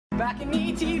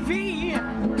BalconyTV.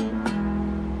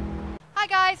 Hi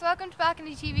guys, welcome to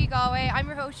BalconyTV Galway. I'm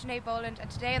your host Sinead Boland, and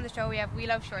today on the show we have We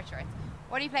Love Short Shorts.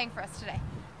 What are you playing for us today?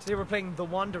 Today we're playing The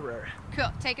Wanderer.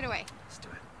 Cool, take it away. Let's do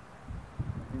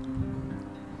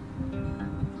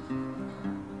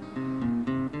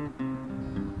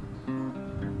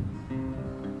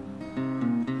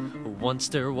it. Once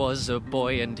there was a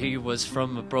boy and he was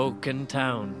from a broken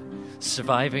town,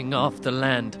 surviving off the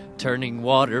land, turning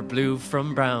water blue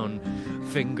from brown,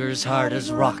 fingers hard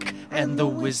as rock, and the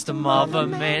wisdom of a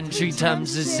man 3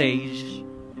 times his age.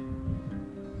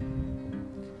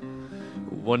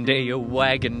 One day a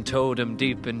wagon towed him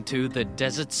deep into the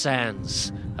desert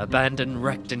sands, abandoned,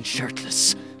 wrecked and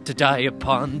shirtless, to die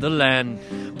upon the land.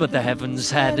 But the heavens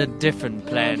had a different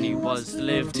plan. He was to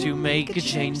live to make a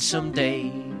change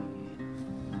someday.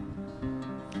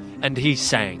 And he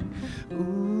sang, ooh,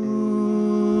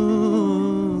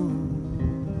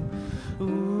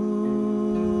 ooh,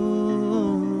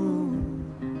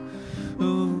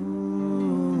 ooh.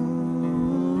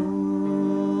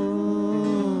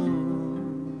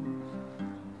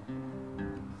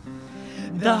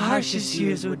 The harshest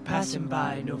years would pass him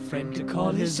by, no friend to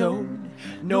call his own,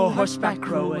 no horseback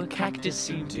crow, a cactus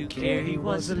seemed to care he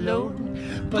was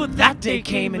alone. But that day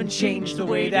came and changed the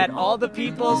way that all the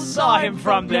people saw him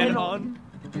from then on.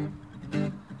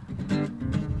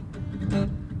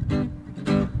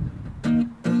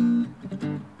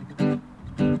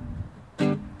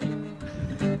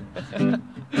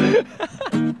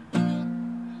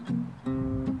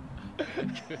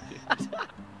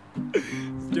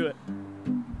 Let's do it.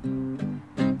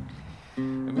 A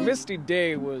misty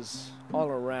day was all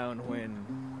around when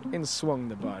in swung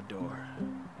the bar door.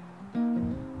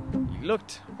 He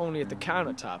looked only at the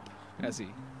countertop as he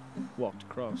walked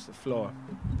across the floor.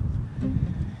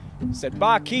 He said,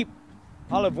 "Barkeep,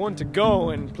 I'll have one to go,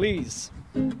 and please,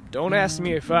 don't ask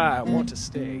me if I want to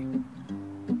stay."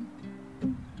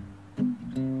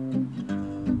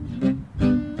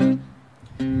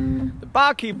 The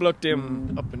barkeep looked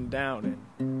him up and down,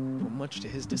 and much to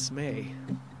his dismay,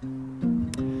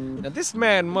 "Now this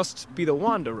man must be the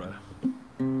wanderer,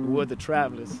 would the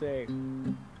travelers say.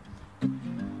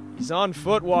 He's on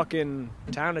foot walking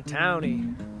town to town, he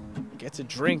gets a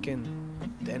drink and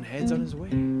then heads on his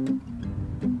way."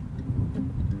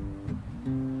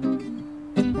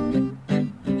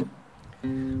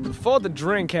 Before the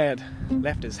drink had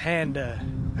left his hand, a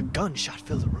gunshot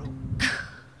filled the room.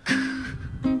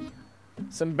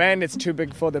 Some bandits too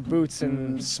big for their boots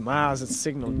and smiles that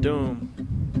signal doom.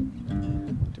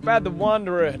 Too bad the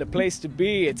wanderer had a place to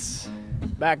be. It's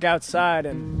back outside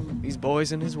and these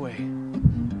boys in his way.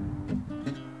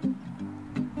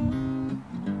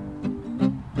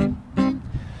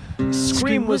 A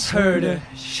scream was heard, a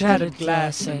shattered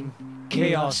glass, and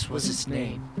chaos was its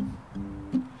name.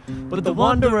 But the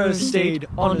wanderer stayed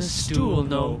on a stool,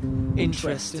 no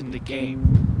interest in the game.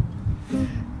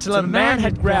 Till a man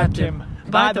had grabbed him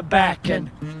by the back and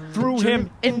threw him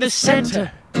in the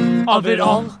center of it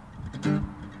all.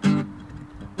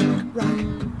 Rock.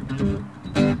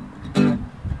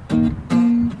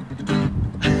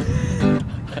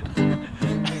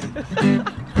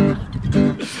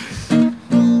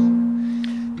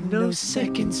 No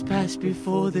seconds passed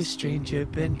before the stranger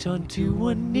bent onto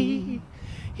one knee.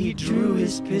 He drew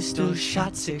his pistol,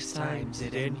 shot 6 times,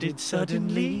 it ended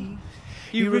suddenly.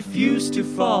 He refused to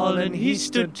fall, and he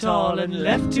stood tall and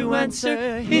left to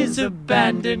answer his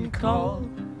abandoned call.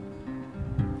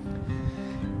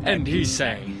 And he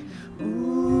sang,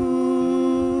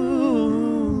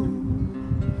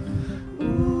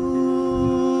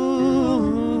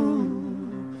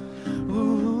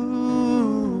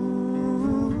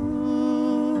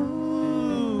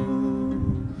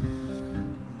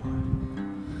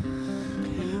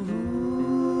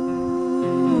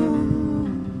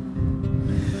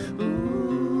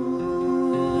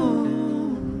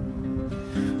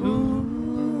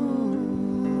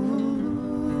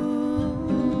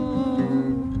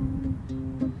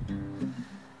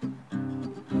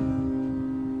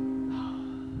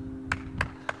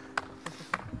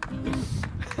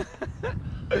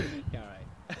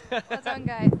 Well done,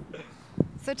 guys.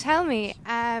 So tell me,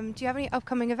 do you have any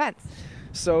upcoming events?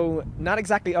 So, not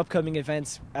exactly upcoming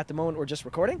events at the moment, we're just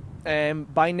recording.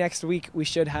 By next week we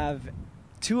should have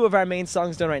 2 of our main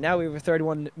songs done right now. We have a 3rd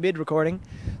one mid-recording.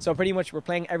 So pretty much we're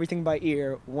playing everything by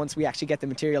ear once we actually get the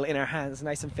material in our hands,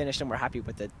 nice and finished, and we're happy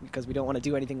with it, because we don't want to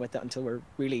do anything with it until we're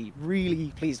really,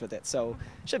 really pleased with it. So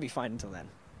it should be fine until then.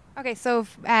 Okay, so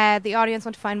if the audience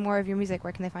want to find more of your music,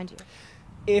 where can they find you?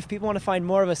 if people want to find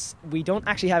more of us, we don't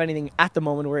actually have anything at the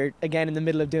moment. We're again in the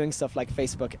middle of doing stuff like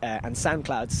Facebook and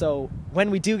SoundCloud. So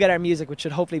when we do get our music, which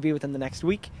should hopefully be within the next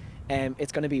week,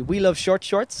 it's going to be We Love Short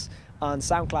Shorts on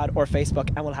SoundCloud or Facebook,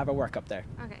 and we'll have our work up there.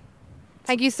 Okay.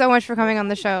 Thank you so much for coming on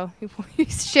the show.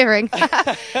 He's shivering.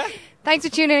 Thanks for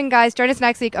tuning in, guys. Join us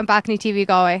next week on BalconyTV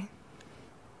Galway.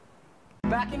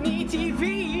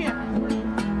 BalconyTV.